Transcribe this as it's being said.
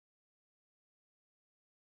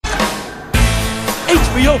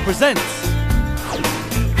HBO presents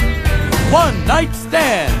One Night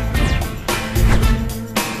Stand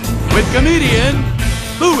with comedian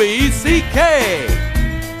Louis C.K.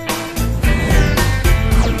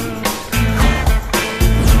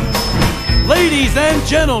 Ladies and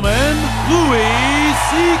gentlemen, Louis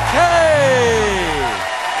C.K.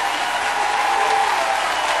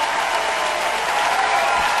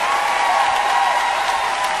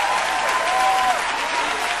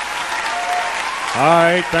 All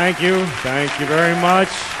right, thank you. Thank you very much.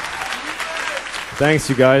 Thanks,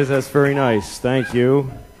 you guys. That's very nice. Thank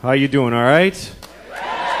you. How you doing, all right?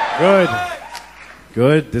 Good.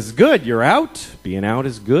 Good. This is good. You're out. Being out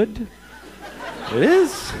is good. It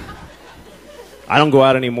is. I don't go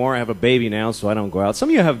out anymore. I have a baby now, so I don't go out. Some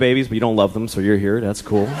of you have babies, but you don't love them, so you're here. That's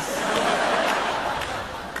cool.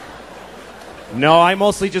 No, I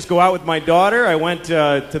mostly just go out with my daughter. I went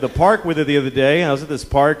to the park with her the other day. I was at this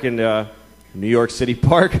park in New York City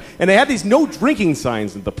Park, and they had these no drinking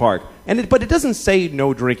signs at the park. But it doesn't say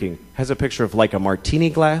no drinking. It has a picture of like a martini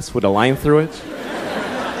glass with a line through it.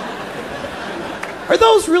 Are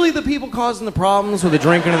those really the people causing the problems with the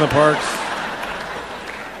drinking in the parks?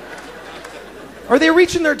 Are they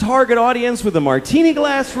reaching their target audience with a martini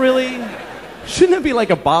glass, really? Shouldn't it be like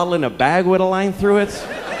a bottle in a bag with a line through it?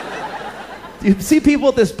 You see people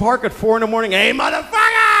at this park at 4 in the morning, hey,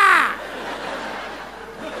 motherfucker!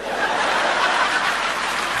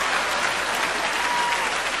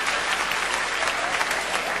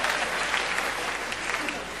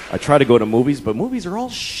 I try to go to movies, but movies are all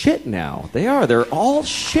shit now. They are. They're all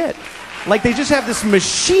shit. Like they just have this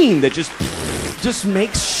machine that just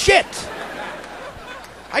makes shit.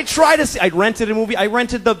 I try to see. I rented a movie. I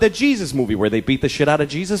rented the Jesus movie where they beat the shit out of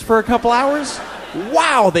Jesus for a couple hours.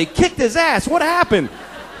 Wow, they kicked his ass. What happened?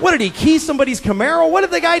 What, did he key somebody's Camaro? What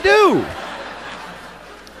did the guy do?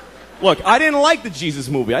 Look, I didn't like the Jesus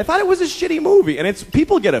movie. I thought it was a shitty movie. And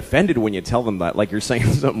people get offended when you tell them that, like you're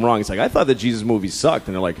saying something wrong. It's like, I thought the Jesus movie sucked.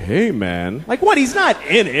 And they're like, hey, man. Like, what? He's not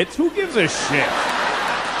in it. Who gives a shit?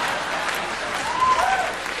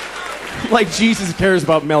 Like Jesus cares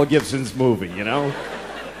about Mel Gibson's movie, you know?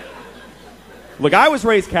 Look, I was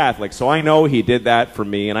raised Catholic, so I know he did that for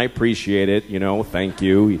me, and I appreciate it, you know, thank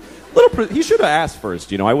you. He should have asked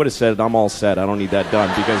first, you know. I would have said, I'm all set, I don't need that done,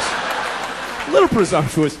 because a little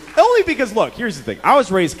presumptuous. Only because, look, here's the thing. I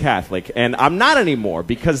was raised Catholic, and I'm not anymore,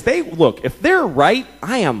 because look, if they're right,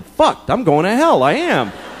 I am fucked. I'm going to hell, I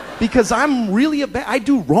am. Because I'm really I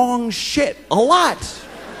do wrong shit a lot.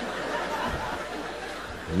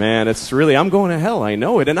 Man, I'm going to hell, I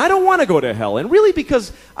know it, and I don't want to go to hell, and really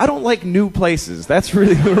because I don't like new places. That's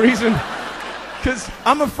really the reason, because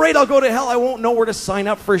I'm afraid I'll go to hell, I won't know where to sign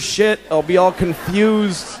up for shit, I'll be all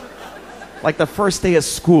confused, like the first day of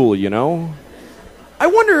school, you know? I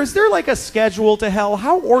wonder, is there like a schedule to hell?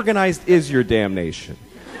 How organized is your damnation?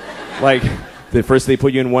 Like, the first they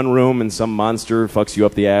put you in one room and some monster fucks you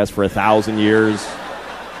up the ass for 1,000 years.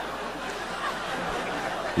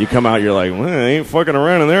 You come out, you're like, well, I ain't fucking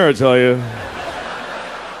around in there, I tell you.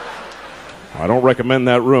 I don't recommend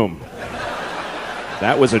that room.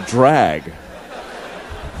 That was a drag.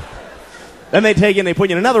 Then they take you and they put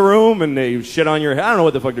you in another room and they shit on your head. I don't know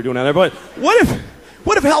what the fuck they're doing out there, but what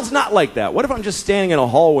if hell's not like that? What if I'm just standing in a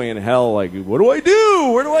hallway in hell, like, what do I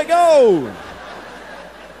do? Where do I go?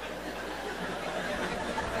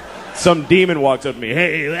 Some demon walks up to me,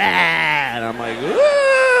 hey, and I'm like,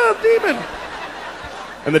 ah, demon.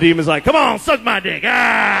 And the demon's like, come on, suck my dick.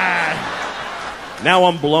 Ah! Now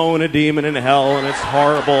I'm blowing a demon in hell, and it's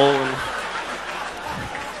horrible. And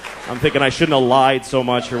I'm thinking I shouldn't have lied so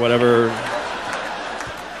much or whatever.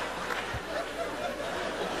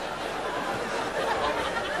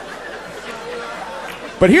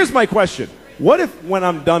 But here's my question. What if when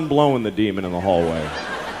I'm done blowing the demon in the hallway?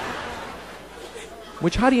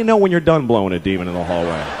 How do you know when you're done blowing a demon in the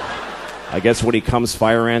hallway? I guess when he comes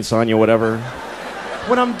fire ants on you, whatever.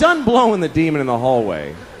 When I'm done blowing the demon in the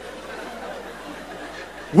hallway,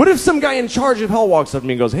 what if some guy in charge of hell walks up to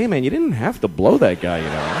me and goes, hey man, you didn't have to blow that guy, you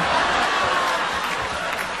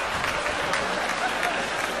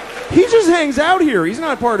know? He just hangs out here. He's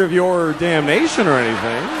not part of your damnation or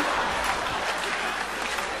anything.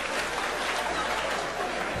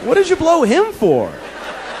 What did you blow him for?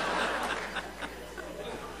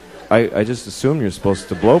 I just assume you're supposed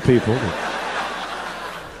to blow people.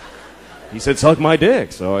 He said, suck my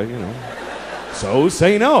dick, so so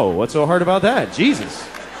say no. What's so hard about that? Jesus.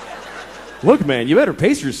 Look, man, you better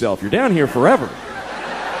pace yourself. You're down here forever.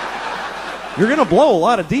 You're gonna blow a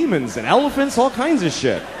lot of demons and elephants, all kinds of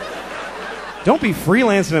shit. Don't be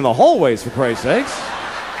freelancing in the hallways, for Christ's sakes.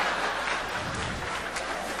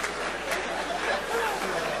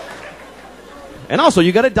 And also,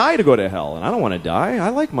 you got to die to go to hell. And I don't want to die. I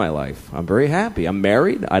like my life. I'm very happy. I'm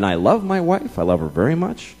married, and I love my wife. I love her very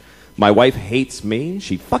much. My wife hates me.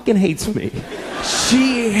 She fucking hates me.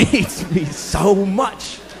 She hates me so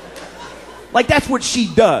much. Like, that's what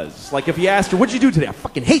she does. Like, if you asked her, what'd you do today? I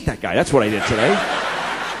fucking hate that guy. That's what I did today.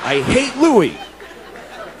 I hate Louis.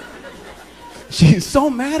 She's so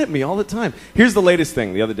mad at me all the time. Here's the latest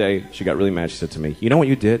thing. The other day, she got really mad. She said to me, you know what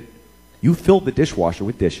you did? You filled the dishwasher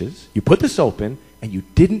with dishes, you put the soap in, and you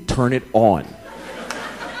didn't turn it on.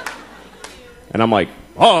 And I'm like,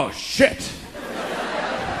 oh, shit.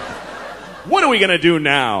 What are we going to do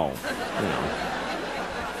now? You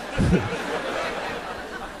know.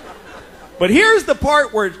 But here's the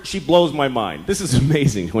part where she blows my mind. This is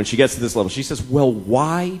amazing when she gets to this level. She says, well,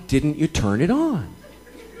 why didn't you turn it on?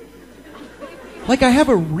 Like I have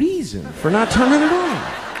a reason for not turning it on.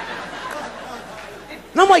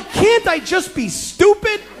 And I'm like, can't I just be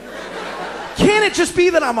stupid? Can't it just be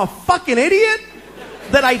that I'm a fucking idiot?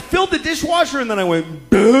 That I filled the dishwasher and then I went,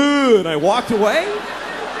 boo, and I walked away?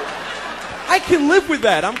 I can live with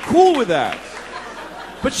that. I'm cool with that.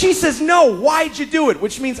 But she says, no, why'd you do it?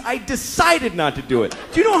 Which means I decided not to do it.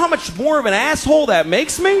 Do you know how much more of an asshole that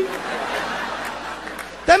makes me?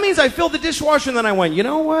 That means I filled the dishwasher and then I went, you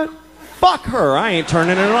know what? Fuck her. I ain't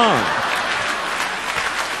turning it on.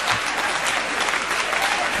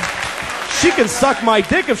 She can suck my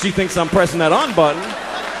dick if she thinks I'm pressing that on button.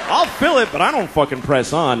 I'll fill it, but I don't fucking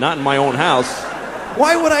press on. Not in my own house.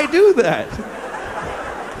 Why would I do that?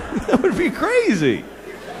 That would be crazy.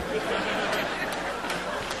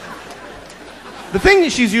 The thing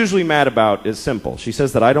that she's usually mad about is simple. She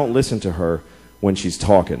says that I don't listen to her when she's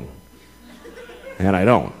talking. And I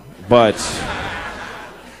don't. But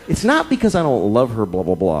it's not because I don't love her, blah,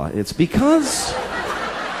 blah, blah. It's because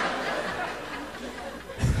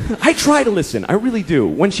I try to listen. I really do.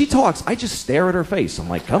 When she talks, I just stare at her face. I'm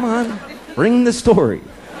like, come on, bring the story.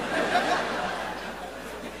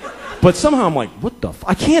 But somehow I'm like, what the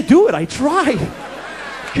I can't do it. I try.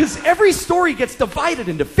 Because every story gets divided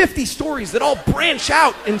into 50 stories that all branch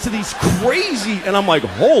out into these crazy... And I'm like,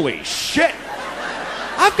 holy shit.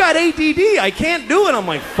 I've got ADD. I can't do it. I'm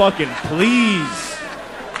like, fucking please.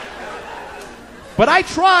 But I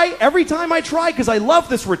try every time I try because I love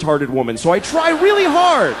this retarded woman. So I try really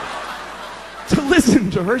hard to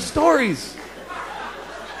listen to her stories.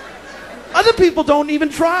 Other people don't even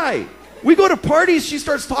try. We go to parties, she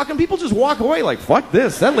starts talking, people just walk away like, fuck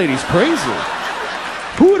this, that lady's crazy.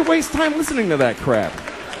 Who would waste time listening to that crap?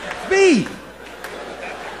 Me.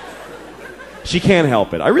 She can't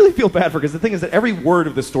help it. I really feel bad for her because the thing is that every word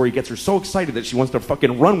of the story gets her so excited that she wants to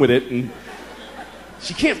fucking run with it and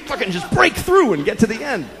she can't fucking just break through and get to the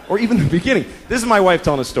end, or even the beginning. This is my wife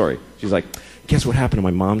telling a story. She's like, guess what happened to my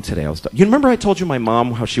mom today? You remember I told you my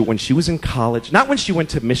mom how when she was in college, not when she went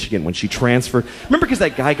to Michigan, when she transferred. Remember because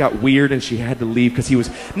that guy got weird and she had to leave because he was,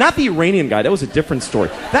 not the Iranian guy, that was a different story.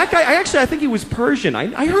 That guy, I think he was Persian.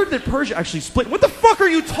 I heard that Persia actually split. What the fuck are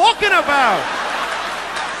you talking about?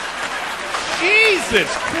 Jesus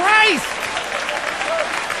Christ.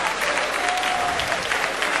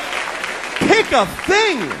 Pick a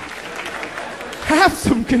thing. Have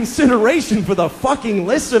some consideration for the fucking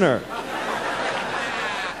listener.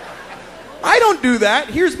 I don't do that.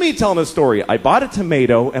 Here's me telling a story. I bought a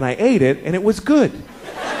tomato and I ate it and it was good.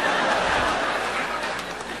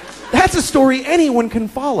 That's a story anyone can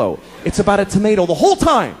follow. It's about a tomato the whole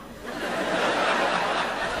time.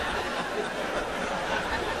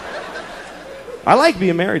 I like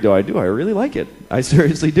being married, though. I do. I really like it. I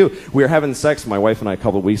seriously do. We were having sex, my wife and I, a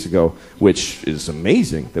couple of weeks ago, which is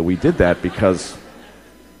amazing that we did that because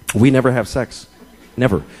we never have sex.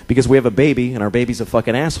 Never. Because we have a baby, and our baby's a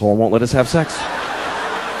fucking asshole and won't let us have sex.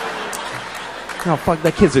 Oh, fuck,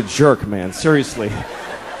 that kid's a jerk, man. Seriously.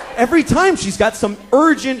 Every time she's got some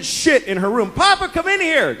urgent shit in her room. Papa, come in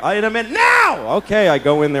here. In a minute. Now! Okay, I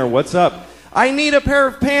go in there. What's up? I need a pair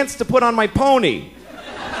of pants to put on my pony.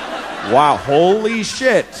 Wow, holy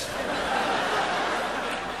shit.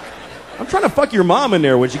 I'm trying to fuck your mom in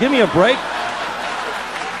there. Would you give me a break?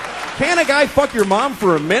 Can a guy fuck your mom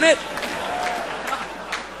for a minute?